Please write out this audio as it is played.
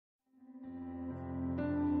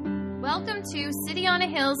Welcome to City on a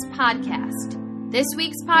Hill's podcast. This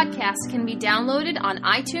week's podcast can be downloaded on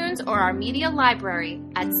iTunes or our media library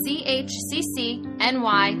at chccny.com.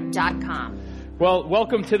 Well,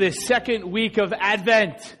 welcome to the second week of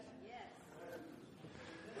Advent.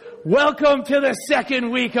 Welcome to the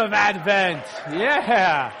second week of Advent.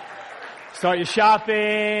 Yeah. Start your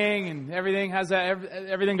shopping and everything. How's that?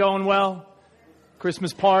 Everything going well?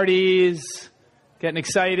 Christmas parties, getting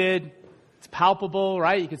excited. It's palpable,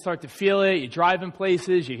 right? You can start to feel it. You're driving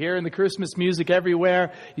places. You're hearing the Christmas music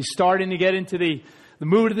everywhere. You're starting to get into the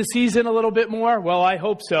mood of the season a little bit more. Well, I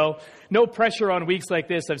hope so. No pressure on weeks like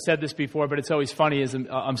this. I've said this before, but it's always funny as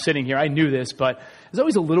I'm sitting here. I knew this, but there's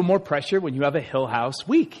always a little more pressure when you have a Hill House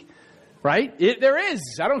week, right? There is.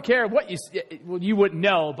 I don't care what you wouldn't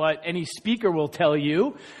know, but any speaker will tell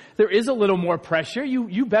you there is a little more pressure.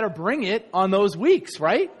 You better bring it on those weeks,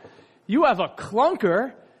 right? You have a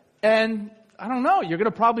clunker. And I don't know, you're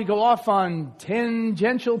going to probably go off on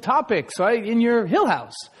tangential topics, right, in your Hill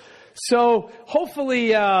House. So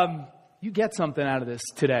hopefully you get something out of this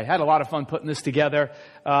today. I had a lot of fun putting this together.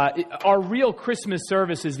 Our real Christmas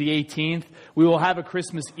service is the 18th. We will have a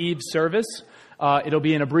Christmas Eve service. It'll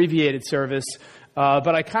be an abbreviated service.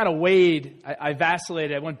 But I kind of weighed, I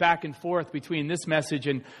vacillated. I went back and forth between this message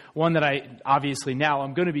and one that I'm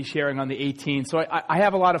going to be sharing on the 18th. So I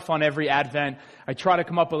have a lot of fun every Advent. I try to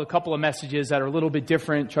come up with a couple of messages that are a little bit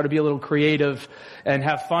different, try to be a little creative and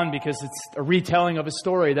have fun because it's a retelling of a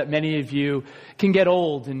story that many of you can get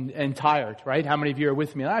old and tired, right? How many of you are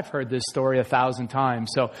with me? I've heard this story 1,000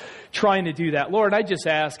 times. So trying to do that. Lord, I just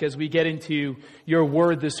ask as we get into your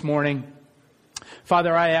word this morning,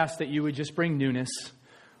 Father, I ask that you would just bring newness.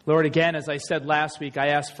 Lord, again, as I said last week, I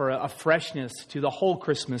ask for a freshness to the whole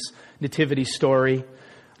Christmas nativity story.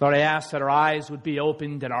 Lord, I ask that our eyes would be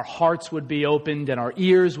opened and our hearts would be opened and our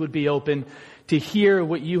ears would be open to hear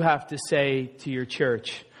what you have to say to your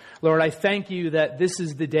church. Lord, I thank you that this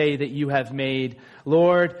is the day that you have made.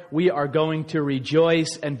 Lord, we are going to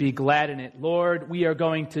rejoice and be glad in it. Lord, we are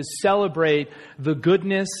going to celebrate the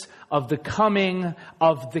goodness of the coming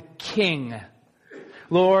of the King.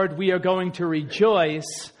 Lord, we are going to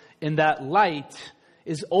rejoice in that light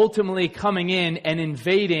is ultimately coming in and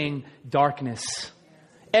invading darkness.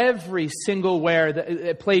 Every single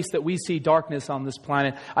place that we see darkness on this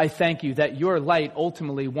planet, I thank you that your light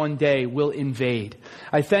ultimately one day will invade.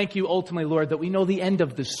 I thank you ultimately, Lord, that we know the end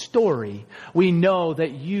of the story. We know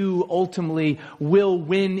that you ultimately will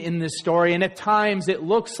win in this story. And at times it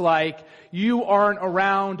looks like you aren't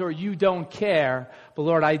around or you don't care. But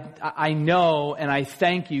Lord, I know and I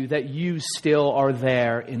thank you that you still are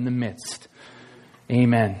there in the midst.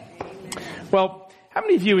 Amen. Well, how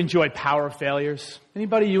many of you enjoy power failures?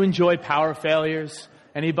 Anybody you enjoy power failures?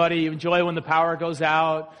 Anybody you enjoy when the power goes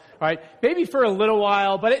out? All right, maybe for a little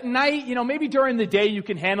while, but at night, maybe during the day you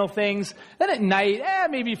can handle things. Then at night,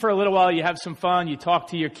 maybe for a little while you have some fun. You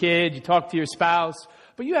talk to your kid, you talk to your spouse.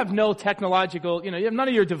 But you have no technological, you have none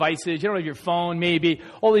of your devices. You don't have your phone, maybe.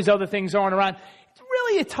 All these other things aren't around. It's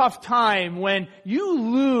really a tough time when you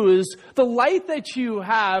lose the light that you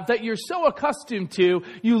have, that you're so accustomed to,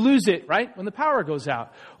 you lose it, right? When the power goes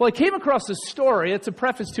out. Well, I came across a story. It's a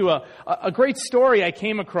preface to a great story I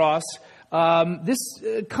came across. This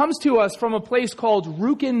comes to us from a place called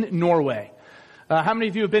Rjukan, Norway. How many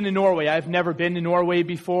of you have been to Norway? I've never been to Norway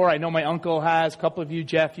before. I know my uncle has. A couple of you,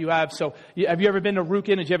 Jeff, you have. So have you ever been to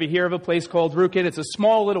Rjukan? Did you ever hear of a place called Rjukan? It's a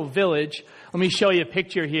small little village. Let me show you a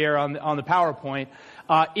picture here on the PowerPoint.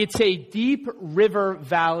 It's a deep river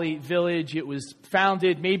valley village. It was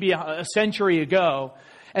founded maybe a century ago.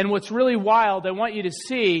 And what's really wild, I want you to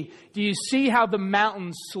see, do you see how the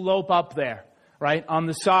mountains slope up there, right, on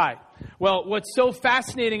the side? Well, what's so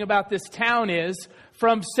fascinating about this town is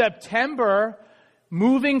from September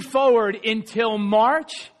moving forward until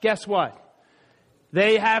March, guess what?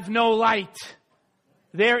 They have no light.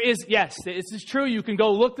 Yes, this is true. You can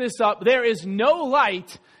go look this up. There is no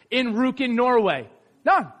light in Rjukan, Norway.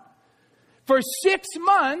 None. For 6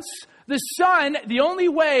 months, the sun, the only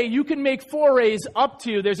way you can make forays up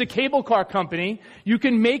to, there's a cable car company, you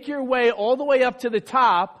can make your way all the way up to the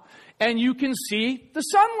top and you can see the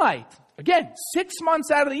sunlight. Again, 6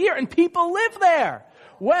 months out of the year, and people live there.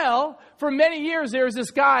 Well, for many years, there was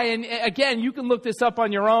this guy, and again, you can look this up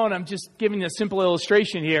on your own. I'm just giving you a simple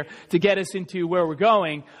illustration here to get us into where we're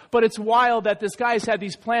going. But it's wild that this guy's had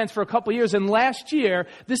these plans for a couple of years, and last year,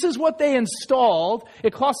 this is what they installed.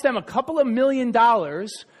 It cost them $2 million.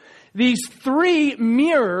 These 3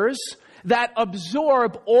 mirrors that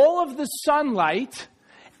absorb all of the sunlight,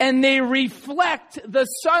 and they reflect the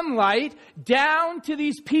sunlight down to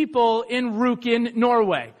these people in Rjukan,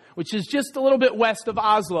 Norway. which is just a little bit west of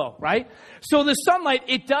Oslo, right? So the sunlight,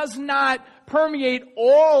 it does not permeate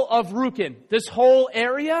all of Rjukan, this whole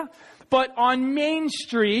area. But on Main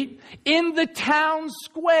Street, in the town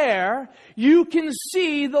square, you can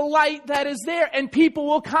see the light that is there, and people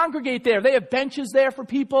will congregate there. They have benches there for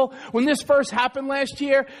people. When this first happened last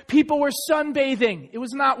year, people were sunbathing. It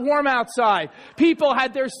was not warm outside. People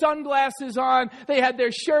had their sunglasses on, they had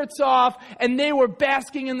their shirts off, and they were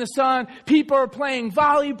basking in the sun. People are playing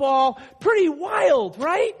volleyball. Pretty wild,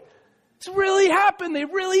 right? It's really happened. They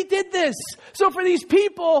really did this. So for these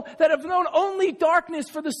people that have known only darkness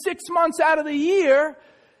for the 6 months out of the year,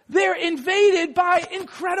 they're invaded by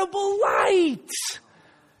incredible light.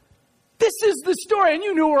 This is the story, and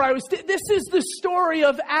you knew where I was. This is the story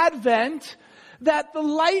of Advent, that the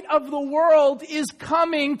light of the world is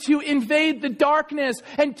coming to invade the darkness.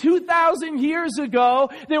 And 2,000 years ago,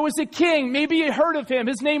 there was a king. Maybe you heard of him.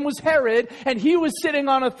 His name was Herod, and he was sitting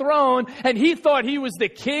on a throne, and he thought he was the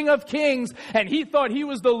King of Kings, and he thought he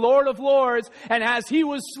was the Lord of Lords. And as he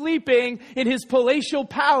was sleeping in his palatial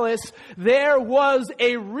palace, there was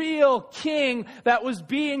a real king that was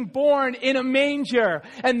being born in a manger.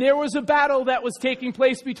 And there was a battle that was taking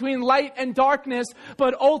place between light and darkness,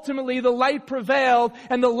 but ultimately the light prevailed,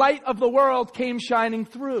 and the light of the world came shining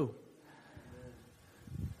through.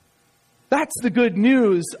 That's the good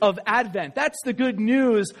news of Advent. That's the good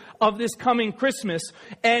news of this coming Christmas.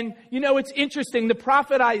 And, you know, it's interesting. The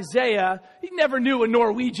prophet Isaiah, he never knew a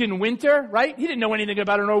Norwegian winter, right? He didn't know anything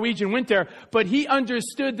about a Norwegian winter, but he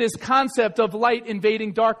understood this concept of light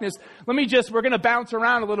invading darkness. We're going to bounce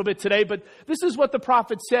around a little bit today, but this is what the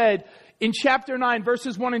prophet said in chapter 9,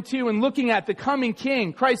 verses 1 and 2, and looking at the coming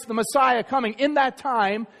King, Christ the Messiah coming. In that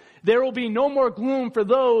time, there will be no more gloom for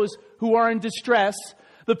those who are in distress.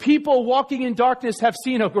 The people walking in darkness have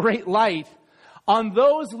seen a great light. On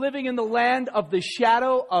those living in the land of the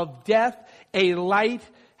shadow of death, a light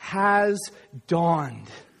has dawned.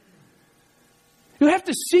 You have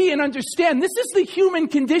to see and understand, this is the human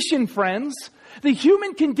condition, friends. The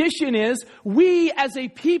human condition is, we as a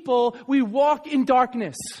people, we walk in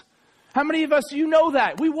darkness. How many of us, you know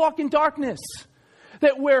that? We walk in darkness.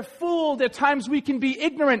 That we're fooled. At times we can be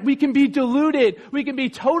ignorant. We can be deluded. We can be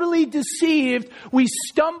totally deceived. We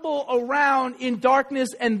stumble around in darkness,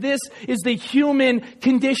 and this is the human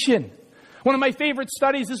condition. One of my favorite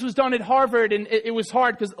studies, this was done at Harvard, and it was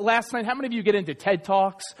hard because last night, how many of you get into TED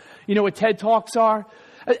Talks? You know what TED Talks are?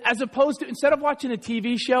 As opposed to, instead of watching a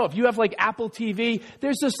TV show, if you have like Apple TV,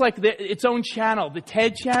 there's just like its own channel, the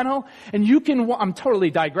TED channel. And you can, I'm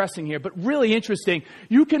totally digressing here, but really interesting.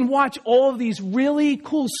 You can watch all of these really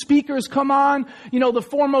cool speakers come on, you know, the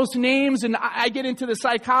foremost names. And I get into the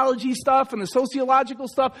psychology stuff and the sociological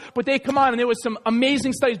stuff, but they come on and there was some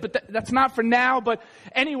amazing studies, but that's not for now. But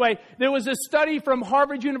anyway, there was a study from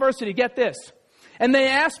Harvard University. Get this. And they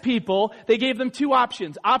asked people, they gave them two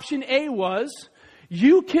options. Option A was,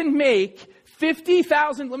 you can make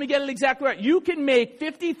 $50,000, let me get it exactly right. You can make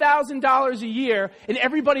 $50,000 a year and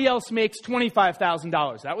everybody else makes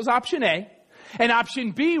 $25,000. That was option A. And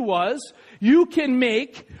option B was, you can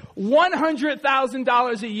make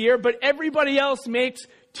 $100,000 a year, but everybody else makes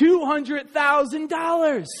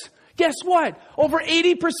 $200,000. Guess what? Over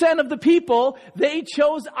 80% of the people, they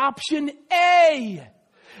chose option A.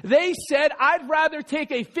 They said, I'd rather take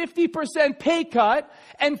a 50% pay cut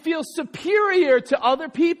and feel superior to other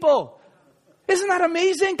people. Isn't that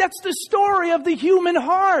amazing? That's the story of the human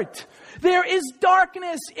heart. There is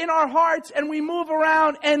darkness in our hearts, and we move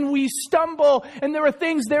around and we stumble, and there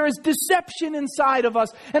is deception inside of us.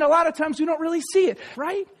 And a lot of times we don't really see it,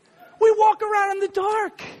 right? We walk around in the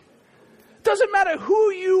dark. Doesn't matter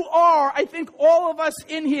who you are. I think all of us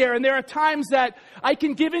in here, and there are times that I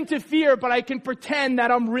can give into fear, but I can pretend that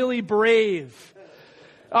I'm really brave.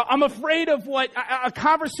 I'm afraid of what a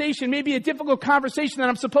conversation, maybe a difficult conversation that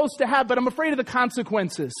I'm supposed to have, but I'm afraid of the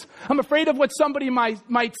consequences. I'm afraid of what somebody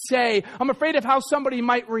might say. I'm afraid of how somebody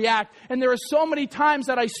might react. And there are so many times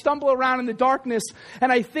that I stumble around in the darkness. And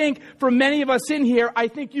I think for many of us in here, I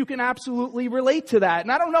think you can absolutely relate to that. And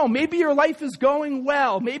I don't know, maybe your life is going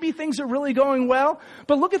well. Maybe things are really going well.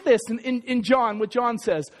 But look at this in John, what John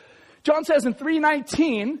says. John says in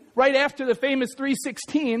 3:19, right after the famous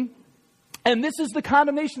 3:16, and this is the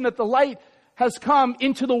condemnation, that the light has come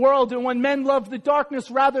into the world, and when men love the darkness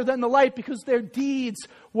rather than the light, because their deeds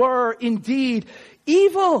were indeed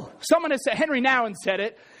evil. Someone has said, Henry Nouwen said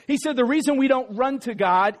it. He said, the reason we don't run to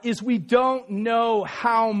God is we don't know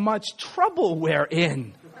how much trouble we're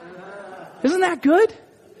in. Isn't that good?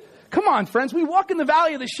 Come on, friends. We walk in the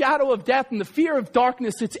valley of the shadow of death, and the fear of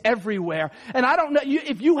darkness, it's everywhere. And I don't know,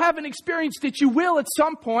 if you haven't experienced it, you will at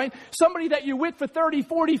some point. Somebody that you're with for 30,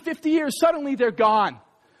 40, 50 years, suddenly they're gone.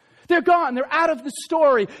 They're gone. They're out of the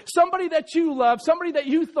story. Somebody that you love, somebody that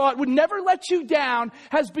you thought would never let you down,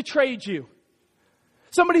 has betrayed you.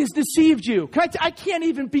 Somebody has deceived you. I can't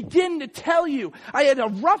even begin to tell you. I had a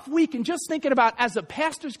rough week, and just thinking about as a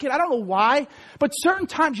pastor's kid, I don't know why, but certain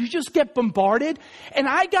times you just get bombarded. And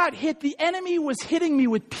I got hit. The enemy was hitting me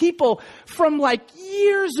with people from like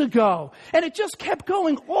years ago. And it just kept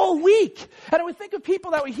going all week. And I would think of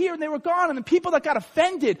people that were here and they were gone, and the people that got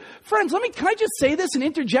offended. Friends, can I just say this and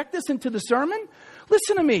interject this into the sermon?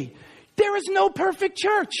 Listen to me. There is no perfect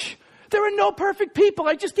church. There are no perfect people.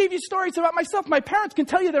 I just gave you stories about myself. My parents can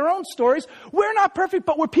tell you their own stories. We're not perfect,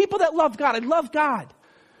 but we're people that love God. I love God.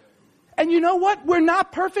 And you know what? We're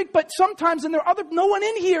not perfect, but sometimes, and no one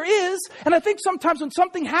in here is. And I think sometimes when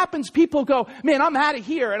something happens, people go, man, I'm out of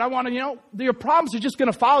here. And I want to, your problems are just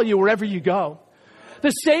going to follow you wherever you go. The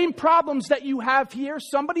same problems that you have here,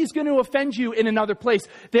 somebody's going to offend you in another place.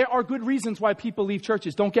 There are good reasons why people leave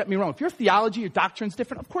churches. Don't get me wrong. If your theology, your doctrine's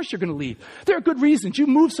different, of course you're going to leave. There are good reasons. You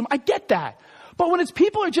move I get that. But when it's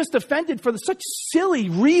people are just offended for such silly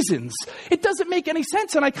reasons, it doesn't make any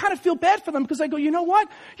sense. And I kind of feel bad for them because I go, you know what?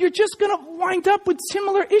 You're just going to wind up with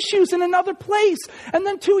similar issues in another place. And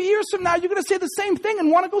then 2 years from now, you're going to say the same thing and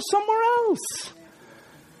want to go somewhere else.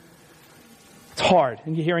 It's hard,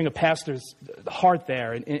 and you're hearing a pastor's heart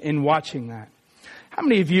there in watching that. How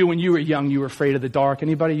many of you, when you were young, you were afraid of the dark?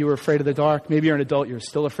 Anybody, you were afraid of the dark? Maybe you're an adult, you're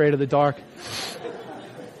still afraid of the dark.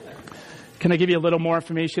 Can I give you a little more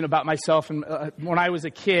information about myself? And when I was a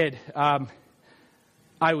kid,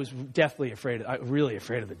 I was definitely really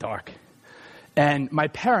afraid of the dark. And my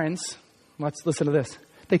parents, let's listen to this.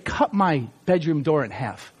 They cut my bedroom door in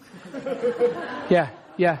half. Yeah,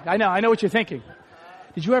 I know what you're thinking.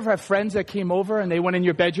 Did you ever have friends that came over and they went in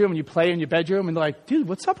your bedroom and you play in your bedroom and they're like, dude,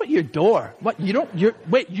 what's up with your door? What, you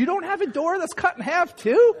don't have a door that's cut in half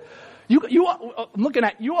too? I'm looking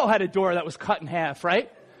at, you all had a door that was cut in half,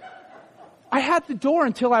 right? I had the door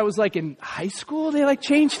until I was like in high school. They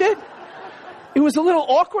changed it. It was a little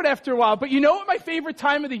awkward after a while, but you know what my favorite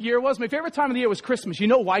time of the year was? My favorite time of the year was Christmas. You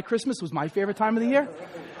know why Christmas was my favorite time of the year?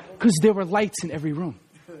 Because there were lights in every room.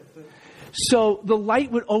 So the light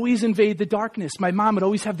would always invade the darkness. My mom would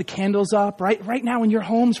always have the candles up, right? Right now in your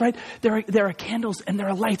homes, right? There are candles and there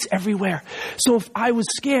are lights everywhere. So if I was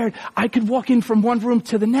scared, I could walk in from one room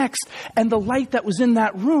to the next, and the light that was in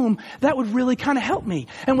that room, that would really kind of help me.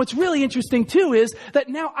 And what's really interesting too is that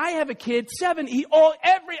now I have a kid, 7,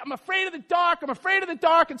 I'm afraid of the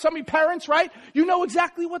dark, and some of you parents, right? You know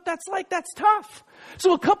exactly what that's like. That's tough.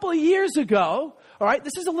 So a couple of years ago, all right,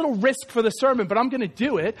 this is a little risk for the sermon, but I'm going to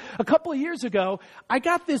do it. A couple of years ago, I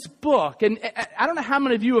got this book, and I don't know how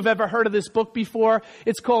many of you have ever heard of this book before.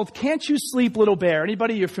 It's called Can't You Sleep, Little Bear?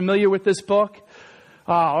 Anybody, you're familiar with this book?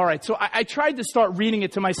 All right, so I tried to start reading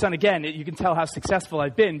it to my son again. You can tell how successful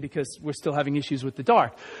I've been because we're still having issues with the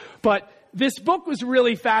dark. But this book was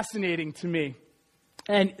really fascinating to me.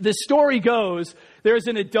 And the story goes, there's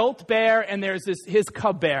an adult bear and there's his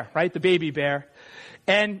cub bear, right, the baby bear.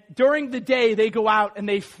 And during the day, they go out and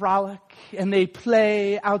they frolic and they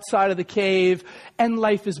play outside of the cave, and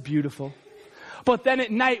life is beautiful. But then at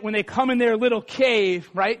night, when they come in their little cave,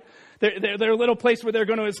 right, their little place where they're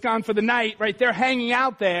going to ensconce for the night, right, they're hanging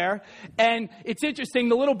out there. And it's interesting,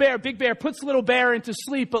 the little bear, Big Bear, puts Little Bear into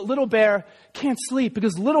sleep, but Little Bear can't sleep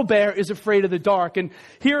because Little Bear is afraid of the dark. And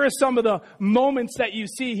here are some of the moments that you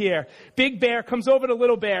see here. Big Bear comes over to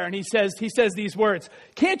Little Bear and he says these words,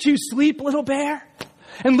 "Can't you sleep, Little Bear?"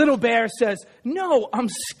 And Little Bear says, "No, I'm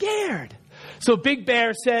scared." So Big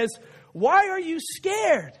Bear says, "Why are you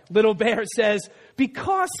scared?" Little Bear says,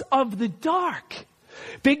 "Because of the dark."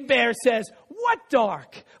 Big Bear says, "What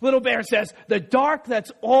dark?" Little Bear says, "The dark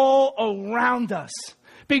that's all around us."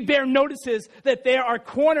 Big Bear notices that there are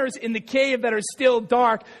corners in the cave that are still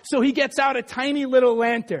dark, so he gets out a tiny little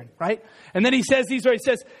lantern, right? And then he says these words,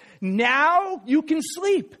 he says, "Now you can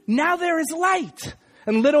sleep. Now there is light."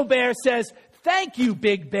 And Little Bear says, "Thank you,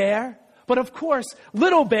 Big Bear." But of course,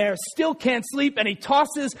 Little Bear still can't sleep, and he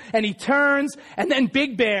tosses and he turns. And then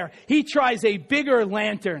Big Bear, he tries a bigger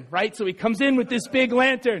lantern, right? So he comes in with this big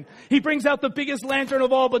lantern. He brings out the biggest lantern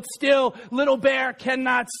of all, but still Little Bear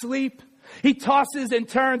cannot sleep. He tosses and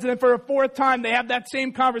turns, and then for a fourth time, they have that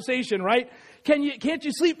same conversation, right? Can't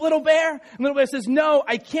you sleep, Little Bear? And Little Bear says, "No,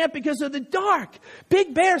 I can't because of the dark."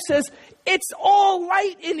 Big Bear says, "It's all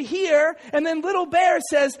light in here." And then Little Bear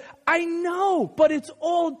says, "I know, but it's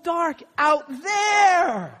all dark out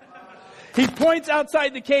there." He points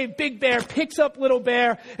outside the cave. Big Bear picks up Little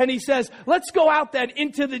Bear and he says, let's go out then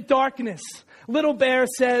into the darkness. Little Bear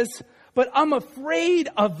says, but I'm afraid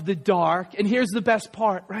of the dark. And here's the best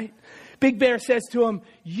part, right? Big Bear says to him,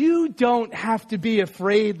 you don't have to be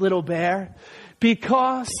afraid, Little Bear,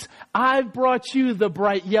 because I've brought you the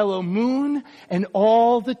bright yellow moon and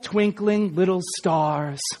all the twinkling little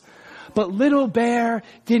stars. But Little Bear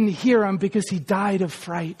didn't hear him because he died of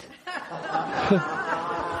fright.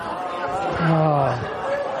 Oh,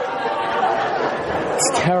 it's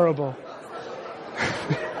terrible.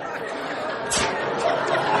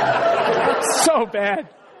 So bad.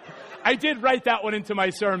 I did write that one into my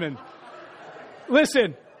sermon.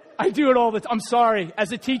 Listen, I do it all the time. I'm sorry.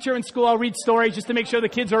 As a teacher in school, I'll read stories just to make sure the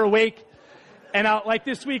kids are awake. And like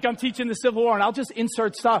this week, I'm teaching the Civil War, and I'll just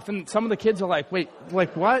insert stuff. And some of the kids are like, wait,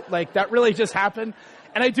 like what? Like, that really just happened?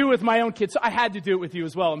 And I do it with my own kids. So I had to do it with you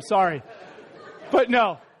as well. I'm sorry. But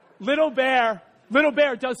no, Little Bear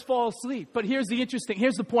does fall asleep. But here's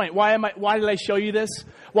the point. Why did I show you this?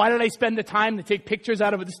 Why did I spend the time to take pictures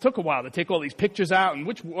out of it? This took a while to take all these pictures out, and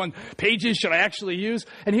which one pages should I actually use?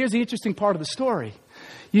 And here's the interesting part of the story.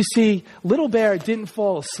 You see, Little Bear didn't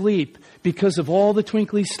fall asleep because of all the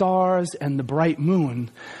twinkly stars and the bright moon.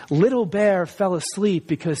 Little Bear fell asleep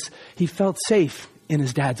because he felt safe in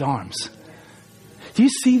his dad's arms. Do you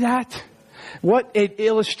see that? What an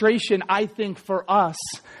illustration, I think, for us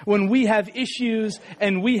when we have issues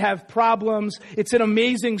and we have problems. It's an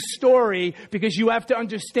amazing story because you have to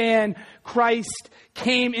understand Christ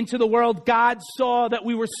came into the world. God saw that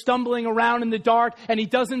we were stumbling around in the dark, and He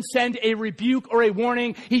doesn't send a rebuke or a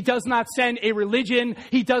warning. He does not send a religion.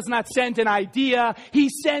 He does not send an idea. He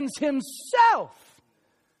sends Himself.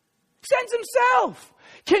 Sends Himself.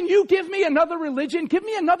 Can you give me another religion? Give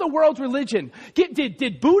me another world religion.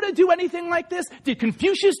 Did Buddha do anything like this? Did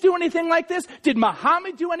Confucius do anything like this? Did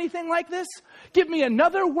Muhammad do anything like this? Give me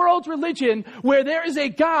another world religion where there is a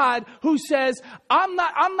God who says, I'm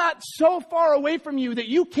not so far away from you that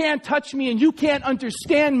you can't touch me and you can't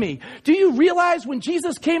understand me. Do you realize when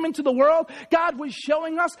Jesus came into the world, God was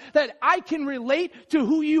showing us that I can relate to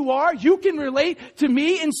who you are. You can relate to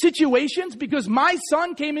me in situations because my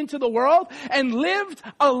son came into the world and lived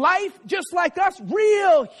a life just like us,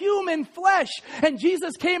 real human flesh. And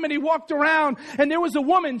Jesus came and He walked around, and there was a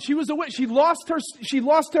woman. She lost her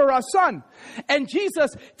son. And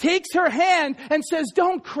Jesus takes her hand and says,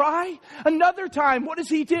 don't cry. Another time, what does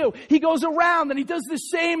He do? He goes around and He does the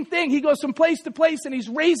same thing. He goes from place to place and He's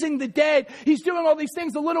raising the dead. He's doing all these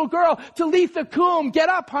things. The little girl, Talitha Kum, get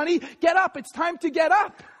up, honey, get up. It's time to get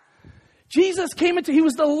up. Jesus He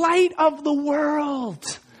was the light of the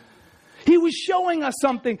world. He was showing us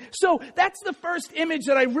something. So that's the first image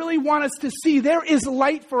that I really want us to see. There is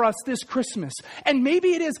light for us this Christmas. And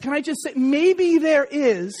maybe it is, can I just say, maybe there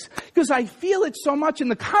is, because I feel it so much in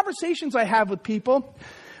the conversations I have with people.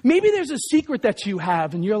 Maybe there's a secret that you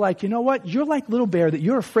have and you're like, you know what? You're like Little Bear, that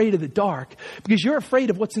you're afraid of the dark because you're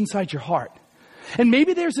afraid of what's inside your heart. And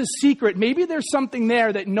maybe there's a secret. Maybe there's something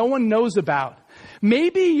there that no one knows about.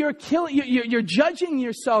 Maybe you're judging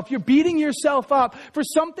yourself. You're beating yourself up for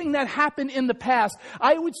something that happened in the past.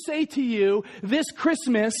 I would say to you, this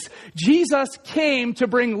Christmas, Jesus came to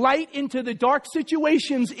bring light into the dark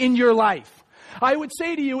situations in your life. I would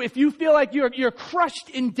say to you, if you feel like you're crushed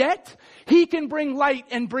in debt, He can bring light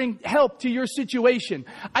and bring help to your situation.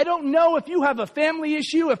 I don't know if you have a family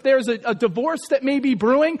issue, if there's a divorce that may be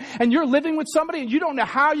brewing and you're living with somebody and you don't know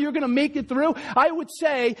how you're going to make it through. I would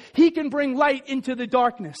say He can bring light into the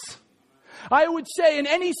darkness. I would say in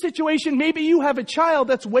any situation, maybe you have a child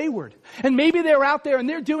that's wayward. And maybe they're out there and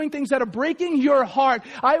they're doing things that are breaking your heart.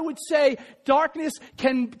 I would say darkness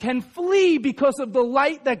can flee because of the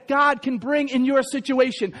light that God can bring in your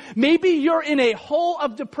situation. Maybe you're in a hole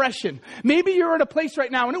of depression. Maybe you're in a place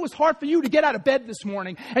right now and it was hard for you to get out of bed this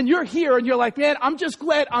morning. And you're here and you're like, man, I'm just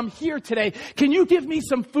glad I'm here today. Can you give me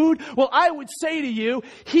some food? Well, I would say to you,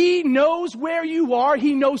 He knows where you are.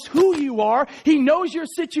 He knows who you are. He knows your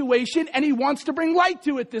situation, and He wants to bring light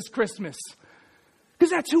to it this Christmas.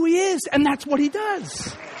 Because that's who He is, and that's what He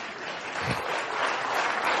does.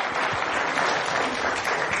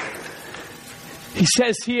 He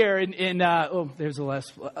says here there's the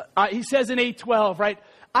last. He says in 8:12, right?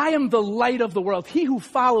 I am the light of the world. He who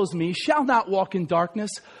follows me shall not walk in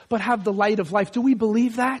darkness, but have the light of life. Do we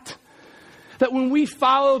believe that? That when we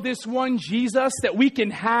follow this one Jesus, that we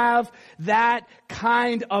can have that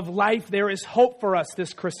kind of life. There is hope for us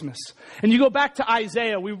this Christmas. And you go back to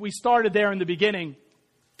Isaiah. We started there in the beginning.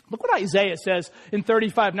 Look what Isaiah says in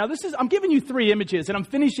 35. Now I'm giving you 3 images, and I'm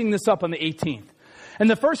finishing this up on the 18th. And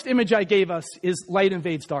the first image I gave us is light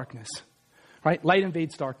invades darkness. right? Light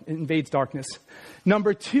invades darkness.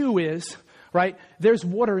 Number 2 is, right, there's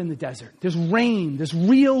water in the desert. There's rain. There's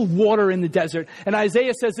real water in the desert. And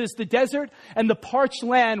Isaiah says this, the desert and the parched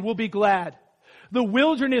land will be glad. The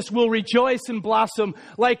wilderness will rejoice and blossom.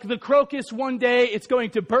 Like the crocus one day, it's going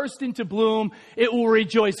to burst into bloom. It will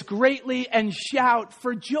rejoice greatly and shout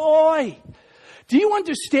for joy. Do you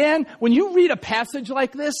understand? When you read a passage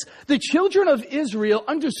like this, the children of Israel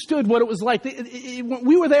understood what it was like. When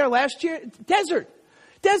we were there last year, desert,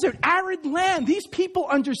 arid land. These people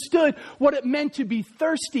understood what it meant to be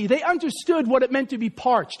thirsty. They understood what it meant to be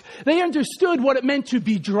parched. They understood what it meant to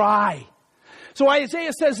be dry. So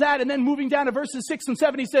Isaiah says that, and then moving down to verses 6 and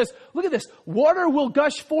 7, he says, look at this. Water will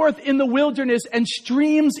gush forth in the wilderness and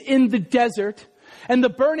streams in the desert. And the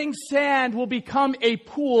burning sand will become a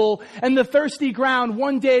pool, and the thirsty ground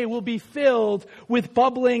one day will be filled with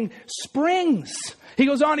bubbling springs. He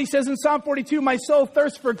goes on, he says in Psalm 42, my soul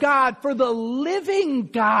thirsts for God, for the living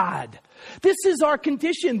God. This is our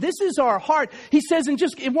condition. This is our heart. He says in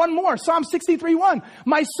just one more, Psalm 63:1,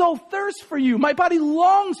 my soul thirsts for you. My body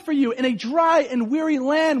longs for you in a dry and weary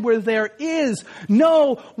land where there is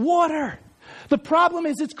no water. The problem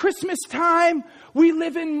is it's Christmas time. We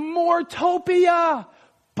live in Moretopia.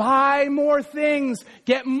 Buy more things.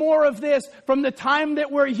 Get more of this from the time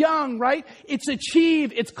that we're young, right? It's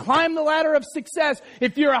achieve. It's climb the ladder of success.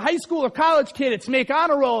 If you're a high school or college kid, it's make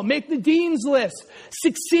honor roll, make the dean's list,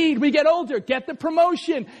 succeed. We get older, get the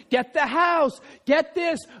promotion, get the house, get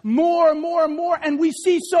this, more. And we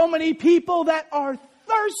see so many people that are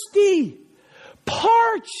thirsty,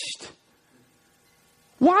 parched.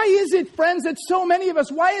 Why is it, friends, that so many of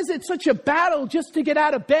us, why is it such a battle just to get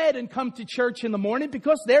out of bed and come to church in the morning?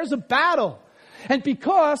 Because there's a battle. And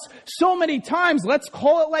because so many times, let's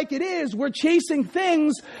call it like it is, we're chasing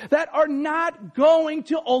things that are not going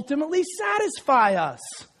to ultimately satisfy us.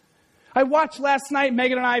 I watched last night,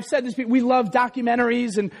 Megan and I have said this, we love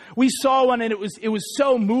documentaries, and we saw one, and it was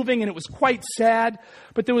so moving, and it was quite sad.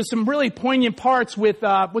 But there was some really poignant parts with,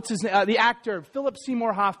 the actor, Philip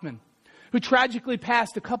Seymour Hoffman, who tragically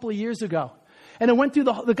passed a couple of years ago. And it went through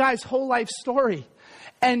the guy's whole life story.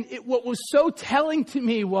 And what was so telling to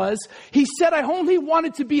me was, he said, I only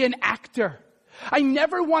wanted to be an actor. I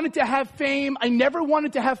never wanted to have fame. I never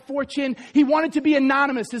wanted to have fortune. He wanted to be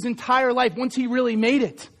anonymous his entire life once he really made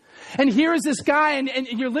it. And here is this guy, and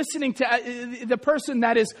you're listening to the person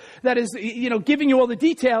that is giving you all the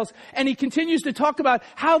details, and he continues to talk about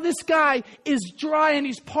how this guy is dry and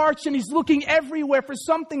he's parched and he's looking everywhere for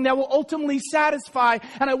something that will ultimately satisfy.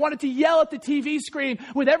 And I wanted to yell at the TV screen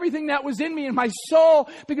with everything that was in me and my soul,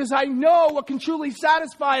 because I know what can truly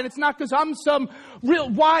satisfy, and it's not because I'm some real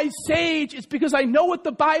wise sage. It's because I know what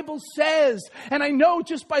the Bible says, and I know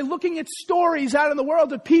just by looking at stories out in the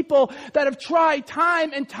world of people that have tried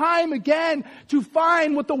time and time again to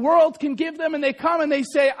find what the world can give them, and they come and they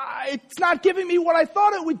say, it's not giving me what I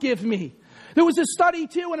thought it would give me. There was a study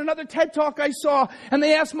too in another TED Talk I saw, and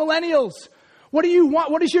they asked millennials, what do you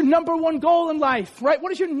want? What is your number one goal in life, right?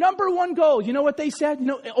 What is your number one goal? You know what they said?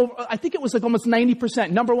 I think it was like almost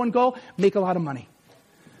 90%. Number one goal, make a lot of money.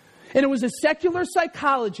 And it was a secular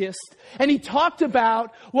psychologist, and he talked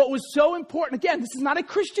about what was so important. Again, this is not a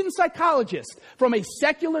Christian psychologist, from a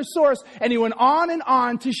secular source, and he went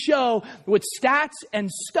on to show with stats and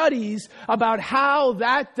studies about how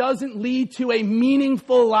that doesn't lead to a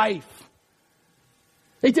meaningful life.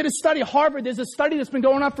 They did a study, Harvard, there's a study that's been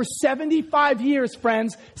going on for 75 years,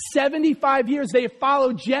 friends. 75 years. They have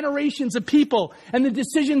followed generations of people and the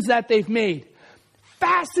decisions that they've made.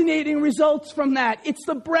 Fascinating results from that. It's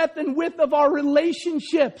the breadth and width of our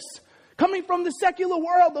relationships. Coming from the secular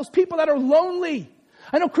world, those people that are lonely.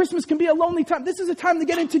 I know Christmas can be a lonely time. This is a time to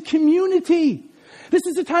get into community. This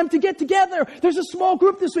is a time to get together. There's a small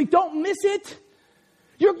group this week. Don't miss it.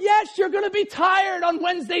 You're going to be tired on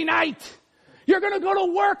Wednesday night. You're going to go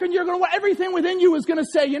to work, and everything within you is going to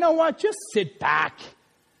say, you know what, just sit back.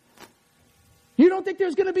 You don't think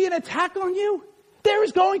there's going to be an attack on you? There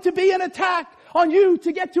is going to be an attack on you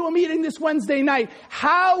to get to a meeting this Wednesday night.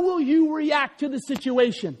 How will you react to the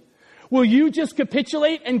situation? Will you just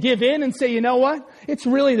capitulate and give in and say, you know what? It's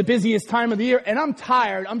really the busiest time of the year, and I'm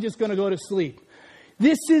tired. I'm just going to go to sleep.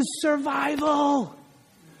 This is survival.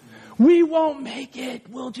 We won't make it.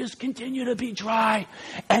 We'll just continue to be dry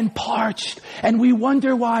and parched. And we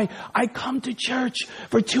wonder why I come to church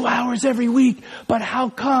for 2 hours every week. But how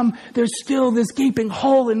come there's still this gaping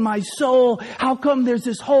hole in my soul? How come there's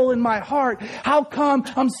this hole in my heart? How come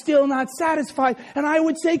I'm still not satisfied? And I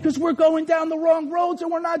would say because we're going down the wrong roads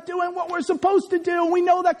and we're not doing what we're supposed to do. We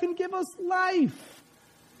know that can give us life.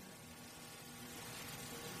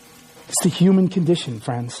 It's the human condition,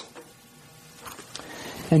 friends.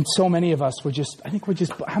 And so many of us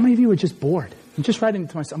how many of you are just bored? I'm just writing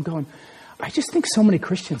to myself, I'm going, I just think so many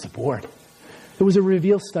Christians are bored. There was a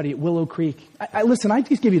Reveal study at Willow Creek. Listen, I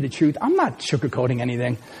just give you the truth. I'm not sugarcoating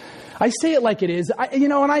anything. I say it like it is.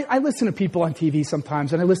 I listen to people on TV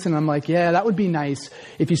sometimes, and I'm like, yeah, that would be nice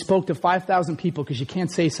if you spoke to 5,000 people, because you can't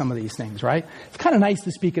say some of these things, right? It's kind of nice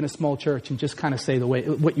to speak in a small church and just kind of say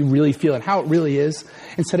what you really feel and how it really is,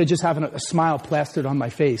 instead of just having a smile plastered on my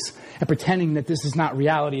face and pretending that this is not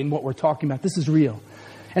reality and what we're talking about. This is real.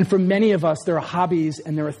 And for many of us, there are hobbies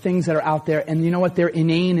and there are things that are out there, and you know what? They're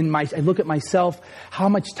inane. I look at myself, how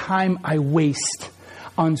much time I waste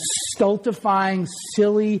on stultifying,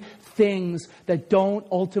 silly things that don't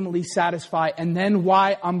ultimately satisfy. And then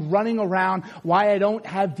why I'm running around, why I don't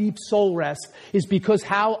have deep soul rest, is because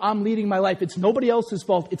how I'm leading my life. It's nobody else's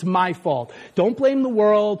fault. It's my fault. Don't blame the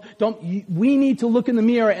world. We need to look in the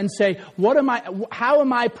mirror and say, how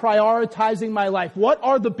am I prioritizing my life? What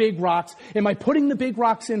are the big rocks? Am I putting the big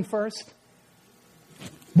rocks in first?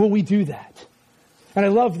 Will we do that? And I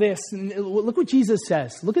love this. And look what Jesus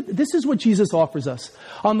says. This is what Jesus offers us.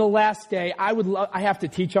 On the last day, I have to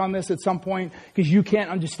teach on this at some point, because you can't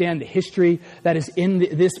understand the history that is in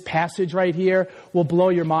this passage right here. Will blow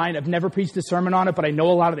your mind. I've never preached a sermon on it, but I know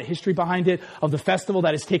a lot of the history behind it, of the festival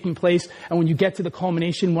that is taking place. And when you get to the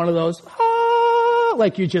culmination, one of those,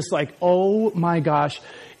 like you're just like, oh my gosh.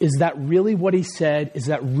 Is that really what he said? Is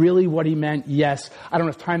that really what he meant? Yes. I don't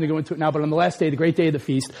have time to go into it now, but on the last day, the great day of the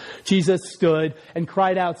feast, Jesus stood and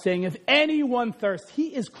cried out, saying, if anyone thirsts,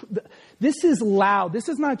 this is loud. This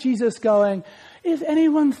is not Jesus going, if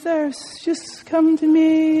anyone thirsts, just come to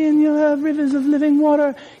me and you'll have rivers of living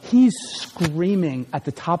water. He's screaming at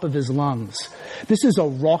the top of his lungs. This is a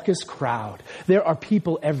raucous crowd. There are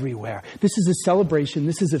people everywhere. This is a celebration.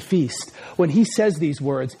 This is a feast. When he says these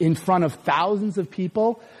words in front of thousands of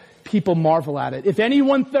people marvel at it. If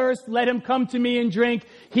anyone thirsts, let him come to me and drink.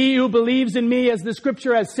 He who believes in me, as the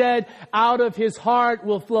scripture has said, out of his heart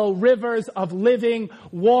will flow rivers of living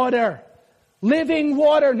water. Living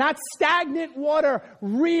water, not stagnant water,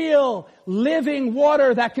 real living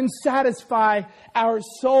water that can satisfy our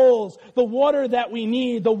souls. The water that we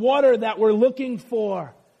need, the water that we're looking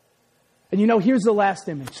for. And here's the last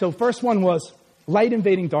image. So first one was light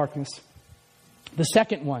invading darkness. The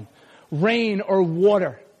second one, rain or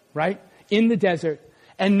water, right? In the desert.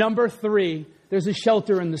 And number 3, there's a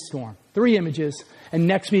shelter in the storm. 3 images. And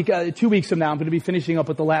next week, 2 weeks from now, I'm going to be finishing up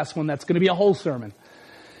with the last one. That's going to be a whole sermon.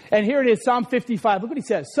 And here it is, Psalm 55. Look what he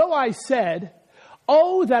says. So I said,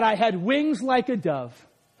 oh, that I had wings like a dove.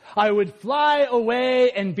 I would fly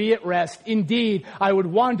away and be at rest. Indeed, I would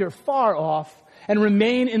wander far off and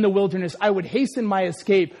remain in the wilderness. I would hasten my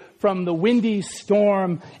escape from the windy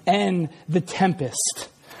storm and the tempest.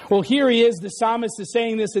 Well, here he is. The psalmist is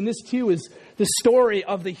saying this, and this too is the story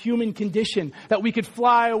of the human condition, that we could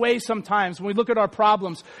fly away sometimes when we look at our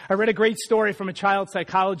problems. I read a great story from a child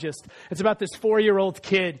psychologist. It's about this 4-year-old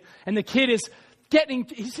kid, and the kid is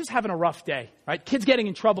he's just having a rough day, right? Kid's getting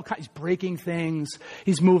in trouble. He's breaking things.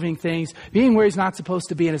 He's moving things, being where he's not supposed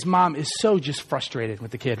to be. And his mom is so just frustrated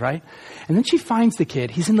with the kid, right? And then she finds the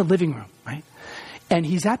kid. He's in the living room, right? And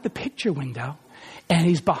he's at the picture window. And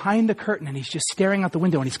he's behind the curtain and he's just staring out the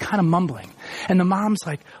window and he's kind of mumbling. And the mom's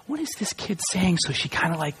like, what is this kid saying? So she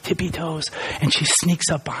kind of like tippy toes and she sneaks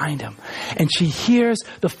up behind him. And she hears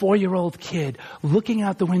the 4-year-old kid looking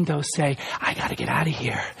out the window say, I got to get out of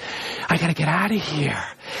here. I got to get out of here.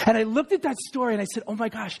 And I looked at that story and I said, oh my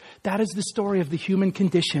gosh, that is the story of the human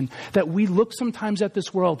condition, that we look sometimes at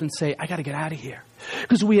this world and say, I got to get out of here.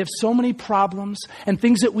 Because we have so many problems and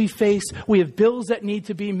things that we face. We have bills that need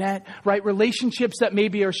to be met, right? Relationships that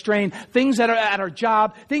maybe are strained, things that are at our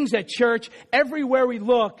job, things at church. Everywhere we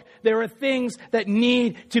look, there are things that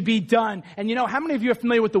need to be done. And how many of you are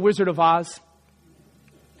familiar with The Wizard of Oz?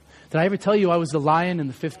 Did I ever tell you I was the lion in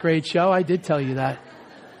the 5th grade show? I did tell you that.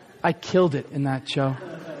 I killed it in that show.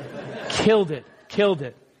 Killed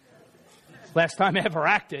it. Last time I ever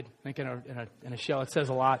acted, I think in a show. It says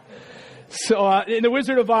a lot. So in The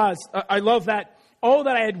Wizard of Oz, I love that. Oh,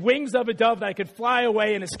 that I had wings of a dove, that I could fly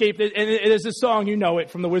away and escape. And there's a song, you know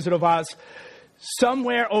it, from The Wizard of Oz.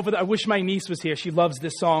 Somewhere I wish my niece was here. She loves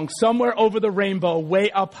this song. Somewhere over the rainbow,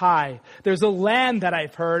 way up high, there's a land that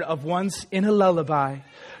I've heard of once in a lullaby.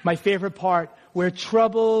 My favorite part, where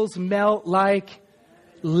troubles melt like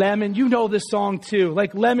lemon. You know this song too,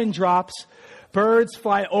 like lemon drops. Birds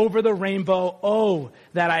fly over the rainbow. Oh,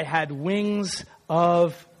 that I had wings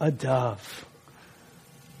of a dove.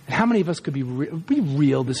 And how many of us could be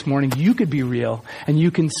real this morning? You could be real and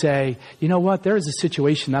you can say, you know what? There is a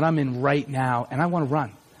situation that I'm in right now and I want to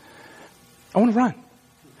run. I want to run.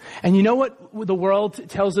 And you know what the world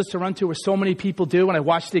tells us to run to, or so many people do? And I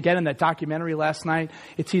watched it again in that documentary last night.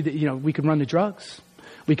 It's either, we can run to drugs.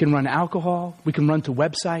 We can run to alcohol. We can run to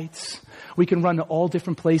websites. We can run to all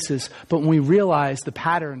different places. But when we realize the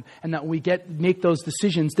pattern and that we make those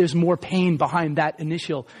decisions, there's more pain behind that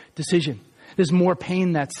initial decision. There's more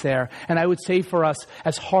pain that's there. And I would say for us,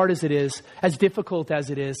 as hard as it is, as difficult as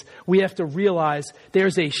it is, we have to realize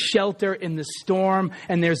there's a shelter in the storm,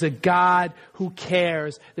 and there's a God who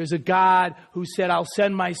cares. There's a God who said, I'll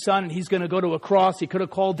send my son, and he's going to go to a cross. He could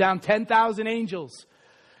have called down 10,000 angels.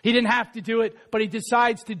 He didn't have to do it, but he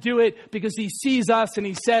decides to do it because he sees us and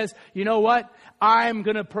he says, you know what? I'm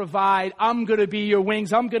going to provide. I'm going to be your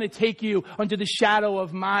wings. I'm going to take you under the shadow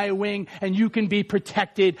of my wing, and you can be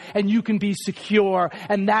protected and you can be secure.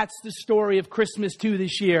 And that's the story of Christmas too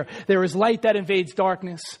this year. There is light that invades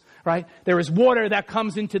darkness, right? There is water that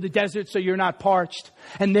comes into the desert so you're not parched.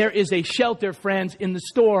 And there is a shelter, friends, in the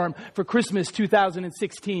storm for Christmas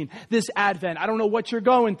 2016. This Advent, I don't know what you're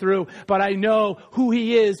going through, but I know who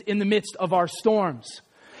he is in the midst of our storms.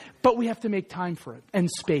 But we have to make time for it and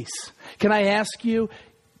space. Can I ask you,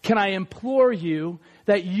 can I implore you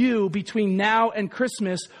that you, between now and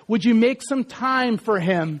Christmas, would you make some time for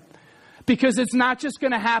him? Because it's not just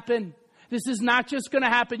going to happen. This is not just going to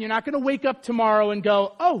happen. You're not going to wake up tomorrow and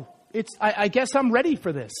go, oh, I guess I'm ready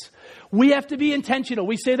for this. We have to be intentional.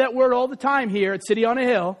 We say that word all the time here at City on a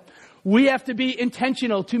Hill. We have to be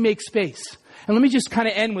intentional to make space. And let me just kind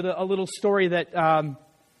of end with a little story that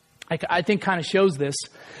I think kind of shows this.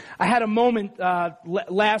 I had a moment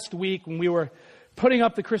last week when we were putting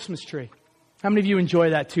up the Christmas tree. How many of you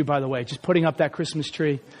enjoy that too, by the way? Just putting up that Christmas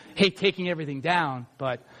tree. Hate taking everything down,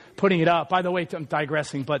 but putting it up. By the way, I'm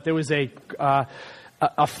digressing, but there was a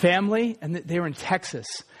family, and they were in Texas.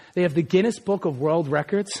 They have the Guinness Book of World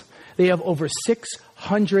Records. They have over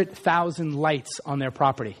 600,000 lights on their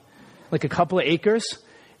property, like a couple of acres.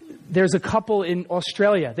 There's a couple in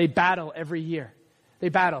Australia. They battle every year. They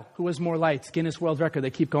battle. Who has more lights? Guinness World Record. They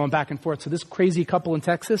keep going back and forth. So this crazy couple in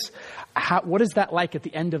Texas, what is that like at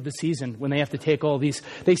the end of the season when they have to take all these?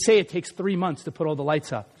 They say it takes 3 months to put all the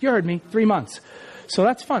lights up. You heard me, 3 months. So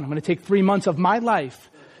that's fun. I'm going to take 3 months of my life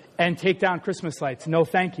and take down Christmas lights. No,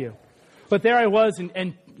 thank you. But there I was,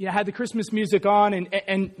 and had the Christmas music on,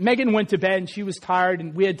 and Megan went to bed, and she was tired,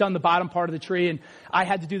 and we had done the bottom part of the tree, and I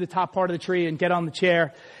had to do the top part of the tree and get on the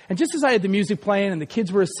chair. And just as I had the music playing and the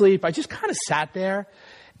kids were asleep, I just kind of sat there.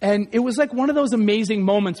 And it was like one of those amazing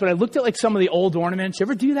moments when I looked at like some of the old ornaments. You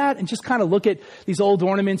ever do that? And just kind of look at these old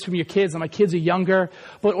ornaments from your kids, and my kids are younger,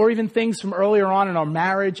 or even things from earlier on in our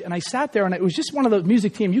marriage. And I sat there, and it was just one of those,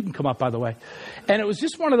 music team, you can come up, by the way. And it was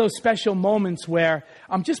just one of those special moments where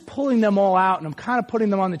I'm just pulling them all out, and I'm kind of putting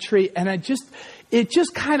them on the tree. And it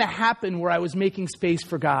just kind of happened where I was making space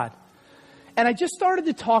for God. And I just started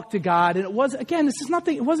to talk to God. And it wasn't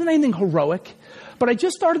anything heroic. But I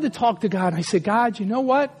just started to talk to God. And I said, God, you know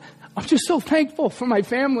what? I'm just so thankful for my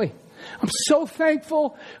family. I'm so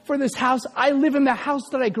thankful for this house. I live in the house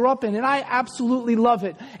that I grew up in, and I absolutely love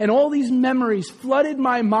it. And all these memories flooded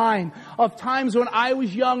my mind of times when I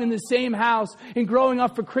was young in the same house and growing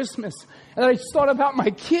up for Christmas. And I just thought about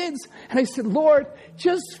my kids, and I said, Lord,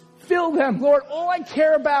 just fill them. Lord, all I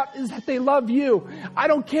care about is that they love you. I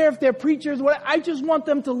don't care if they're preachers. I just want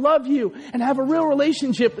them to love you and have a real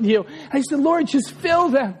relationship with you. And I said, Lord, just fill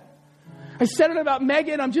them. I said it about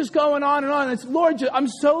Megan. I'm just going on and on. I said, Lord, I'm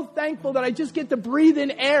so thankful that I just get to breathe in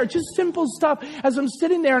air. Just simple stuff as I'm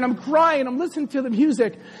sitting there and I'm crying. I'm listening to the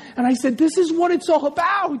music. And I said, this is what it's all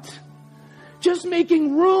about. Just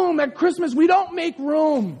making room at Christmas. We don't make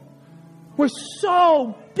room. We're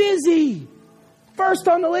so busy. First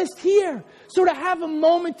on the list here. So to have a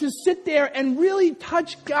moment to sit there and really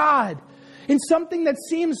touch God in something that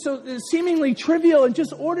seems so seemingly trivial and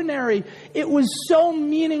just ordinary, it was so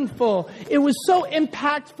meaningful. It was so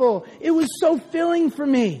impactful. It was so filling for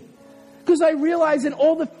me. Because I realized in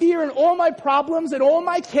all the fear and all my problems and all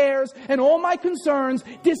my cares and all my concerns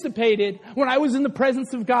dissipated when I was in the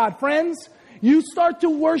presence of God. Friends, you start to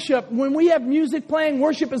worship. When we have music playing,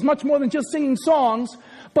 worship is much more than just singing songs.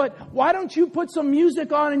 But why don't you put some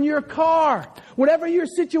music on in your car? Whatever your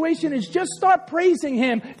situation is, just start praising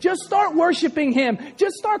Him. Just start worshiping Him.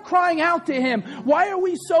 Just start crying out to Him. Why are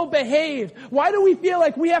we so behaved? Why do we feel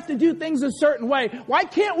like we have to do things a certain way? Why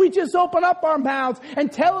can't we just open up our mouths and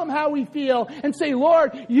tell Him how we feel and say,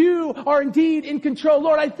 Lord, you are indeed in control.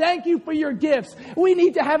 Lord, I thank you for your gifts. We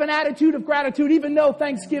need to have an attitude of gratitude even though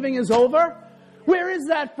Thanksgiving is over. Where is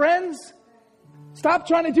that, friends? Stop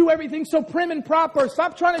trying to do everything so prim and proper.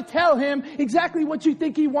 Stop trying to tell Him exactly what you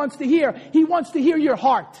think He wants to hear. He wants to hear your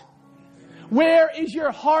heart. Where is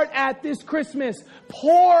your heart at this Christmas?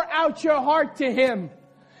 Pour out your heart to Him.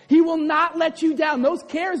 He will not let you down. Those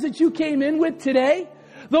cares that you came in with today,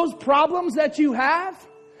 those problems that you have,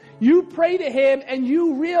 you pray to Him and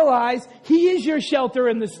you realize He is your shelter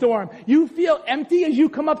in the storm. You feel empty as you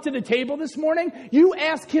come up to the table this morning. You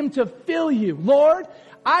ask Him to fill you. Lord,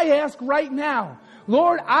 I ask right now,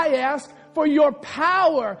 Lord, I ask for your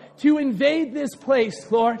power to invade this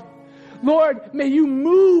place, Lord. Lord, may you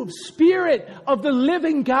move, Spirit of the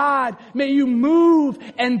living God. May you move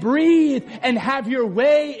and breathe and have your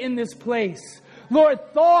way in this place.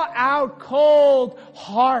 Lord, thaw out cold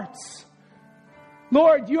hearts.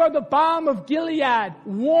 Lord, you are the balm of Gilead.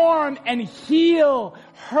 Warm and heal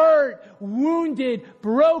hurt, wounded,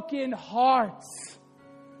 broken hearts.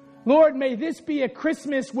 Lord, may this be a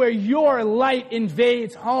Christmas where your light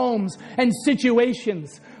invades homes and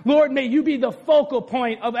situations. Lord, may you be the focal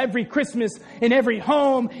point of every Christmas in every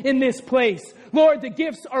home in this place. Lord, the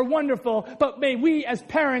gifts are wonderful, but may we as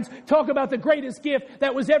parents talk about the greatest gift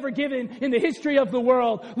that was ever given in the history of the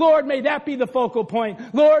world. Lord, may that be the focal point.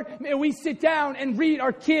 Lord, may we sit down and read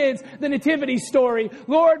our kids the nativity story.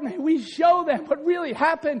 Lord, may we show them what really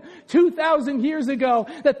happened 2,000 years ago,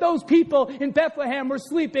 that those people in Bethlehem were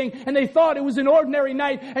sleeping and they thought it was an ordinary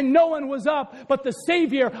night and no one was up, but the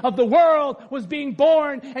Savior of the world was being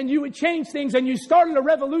born, and you would change things, and you started a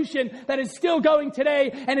revolution that is still going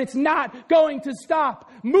today, and it's not going to stop.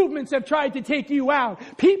 Movements have tried to take you out.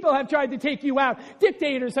 People have tried to take you out.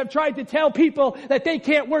 Dictators have tried to tell people that they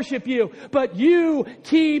can't worship you. But you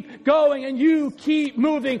keep going and you keep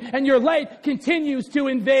moving, and your light continues to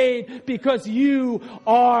invade because you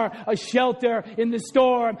are a shelter in the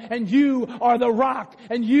storm, and you are the rock,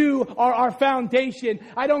 and you are our foundation.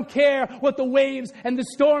 I don't care what the waves and the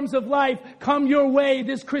storms of life come your way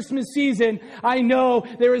this Christmas season. I know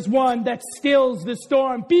there is one that stills the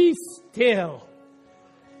storm. Be still.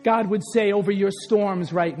 God would say over your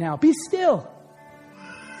storms right now, be still.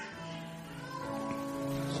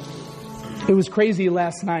 It was crazy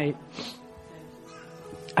last night.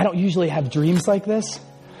 I don't usually have dreams like this.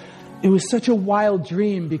 It was such a wild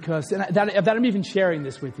dream because, and that I'm even sharing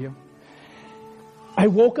this with you. I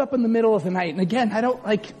woke up in the middle of the night, and again,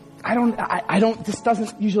 this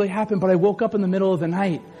doesn't usually happen, but I woke up in the middle of the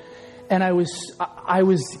night, and I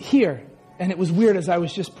was here. And it was weird as I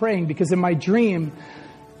was just praying, because in my dream,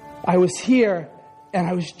 I was here and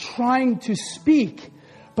I was trying to speak,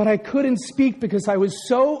 but I couldn't speak because I was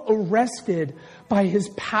so arrested by His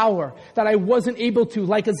power that I wasn't able to.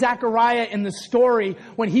 Like a Zechariah in the story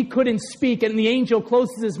when he couldn't speak and the angel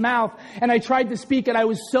closes his mouth, and I tried to speak and I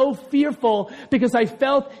was so fearful because I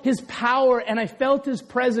felt His power and I felt His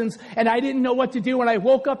presence and I didn't know what to do. And I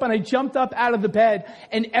woke up and I jumped up out of the bed,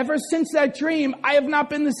 and ever since that dream, I have not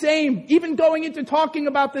been the same. Even going into talking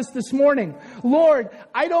about this morning. Lord,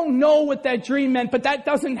 I don't know what that dream meant, but that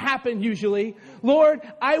doesn't happen usually. Lord,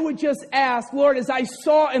 I would just ask, Lord, as I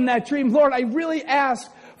saw in that dream, Lord, I really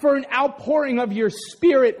ask for an outpouring of your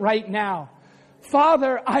Spirit right now.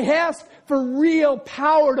 Father, I ask for real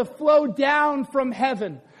power to flow down from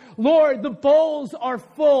heaven. Lord, the bowls are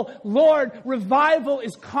full. Lord, revival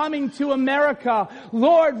is coming to America.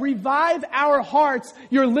 Lord, revive our hearts,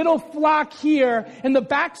 your little flock here in the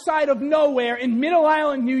backside of nowhere in Middle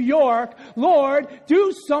Island, New York. Lord,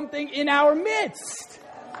 do something in our midst.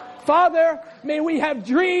 Father, may we have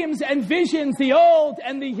dreams and visions, the old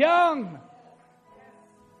and the young.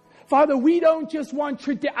 Father, we don't just want,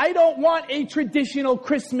 I don't want a traditional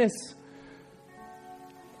Christmas.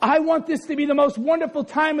 I want this to be the most wonderful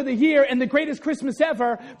time of the year and the greatest Christmas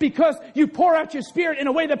ever, because you pour out your Spirit in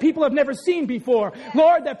a way that people have never seen before.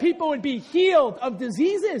 Lord, that people would be healed of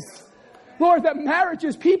diseases. Lord, that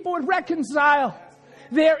marriages, people would reconcile.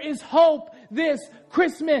 There is hope this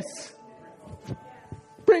Christmas.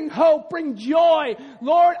 Bring hope, bring joy.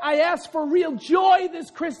 Lord, I ask for real joy this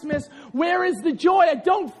Christmas. Where is the joy? I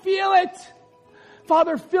don't feel it.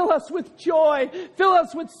 Father, fill us with joy. Fill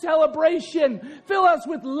us with celebration. Fill us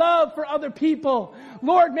with love for other people.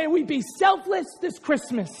 Lord, may we be selfless this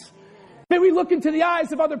Christmas. May we look into the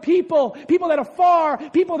eyes of other people, people that are far,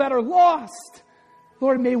 people that are lost.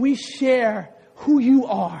 Lord, may we share who you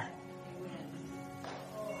are.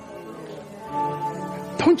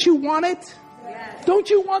 Don't you want it? Don't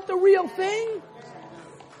you want the real thing?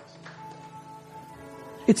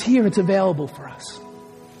 It's here. It's available for us.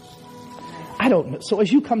 I don't know. So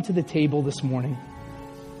as you come to the table this morning,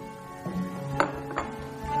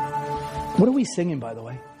 what are we singing, by the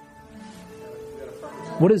way?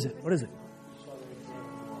 What is it? What is it?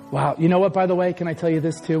 Wow. You know what, by the way? Can I tell you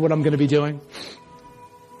this too, what I'm going to be doing?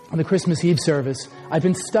 on the Christmas Eve service, I've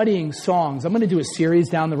been studying songs. I'm going to do a series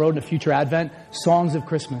down the road in a future Advent, Songs of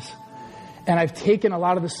Christmas. And I've taken a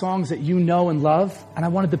lot of the songs that you know and love, and I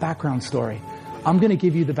wanted the background story. I'm going to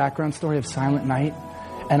give you the background story of Silent Night,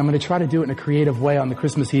 and I'm going to try to do it in a creative way on the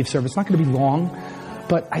Christmas Eve service. It's not going to be long,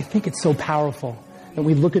 but I think it's so powerful that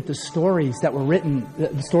we look at the stories that were written,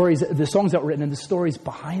 the songs that were written, and the stories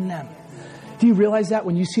behind them. Do you realize that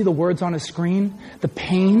when you see the words on a screen, the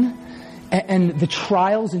pain and the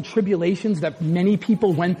trials and tribulations that many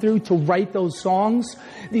people went through to write those songs?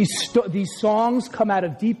 These songs come out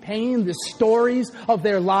of deep pain, the stories of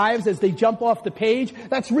their lives as they jump off the page.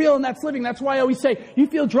 That's real and that's living. That's why I always say, you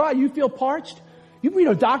feel dry, you feel parched. You read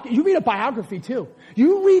a biography too.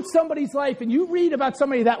 You read somebody's life and you read about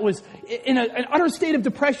somebody that was in an utter state of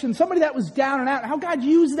depression, somebody that was down and out, how God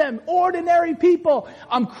used them, ordinary people.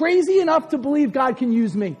 I'm crazy enough to believe God can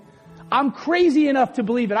use me. I'm crazy enough to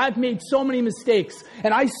believe it. I've made so many mistakes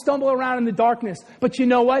and I stumble around in the darkness. But you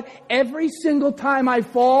know what? Every single time I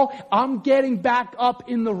fall, I'm getting back up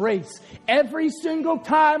in the race. Every single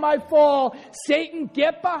time I fall, Satan,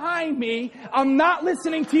 get behind me. I'm not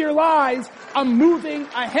listening to your lies. I'm moving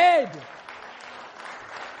ahead.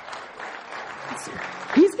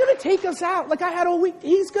 He's going to take us out like I had all week.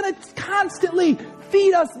 He's going to constantly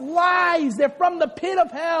feed us lies. They're from the pit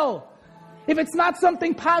of hell. If it's not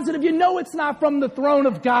something positive, you know it's not from the throne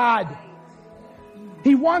of God.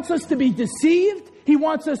 He wants us to be deceived. He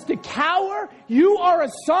wants us to cower. You are a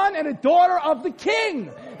son and a daughter of the King.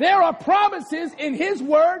 There are promises in His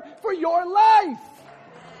word for your life.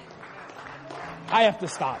 I have to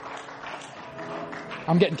stop.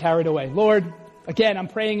 I'm getting carried away. Lord, again, I'm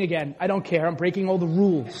praying again. I don't care. I'm breaking all the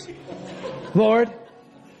rules. Lord,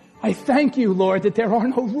 I thank you, Lord, that there are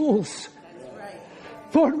no rules.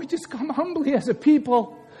 Lord, we just come humbly as a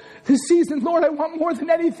people this season. Lord, I want more than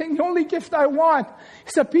anything. The only gift I want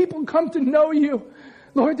is that people come to know you.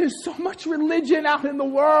 Lord, there's so much religion out in the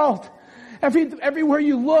world. Everywhere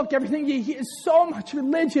you look, everything you hear is so much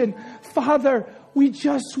religion. Father, we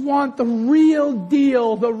just want the real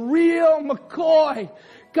deal, the real McCoy.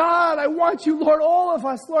 God, I want you, Lord, all of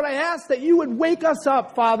us. Lord, I ask that you would wake us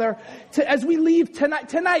up, Father, as we leave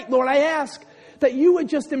tonight, Lord, I ask that you would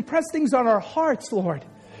just impress things on our hearts, Lord.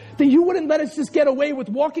 That you wouldn't let us just get away with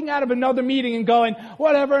walking out of another meeting and going,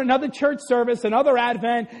 whatever, another church service, another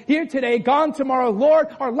Advent, here today, gone tomorrow. Lord,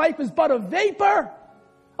 our life is but a vapor.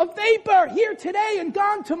 A vapor, here today and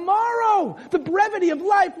gone tomorrow. The brevity of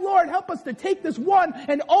life, Lord, help us to take this one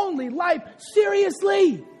and only life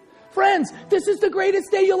seriously. Friends, this is the greatest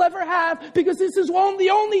day you'll ever have because this is the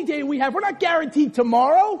only day we have. We're not guaranteed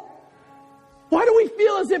tomorrow. Why do we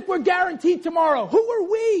feel as if we're guaranteed tomorrow? Who are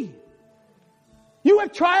we? You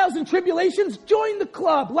have trials and tribulations? Join the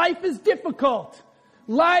club. Life is difficult.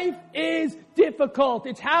 Life is difficult.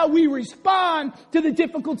 It's how we respond to the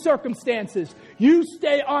difficult circumstances. You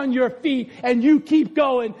stay on your feet and you keep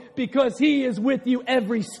going because He is with you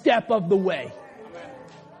every step of the way.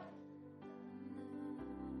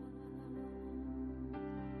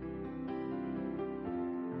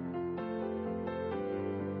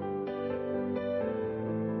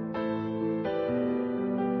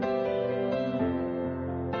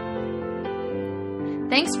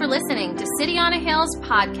 Thanks for listening to City on a Hill's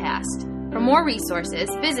podcast. For more resources,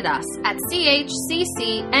 visit us at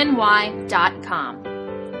chccny.com.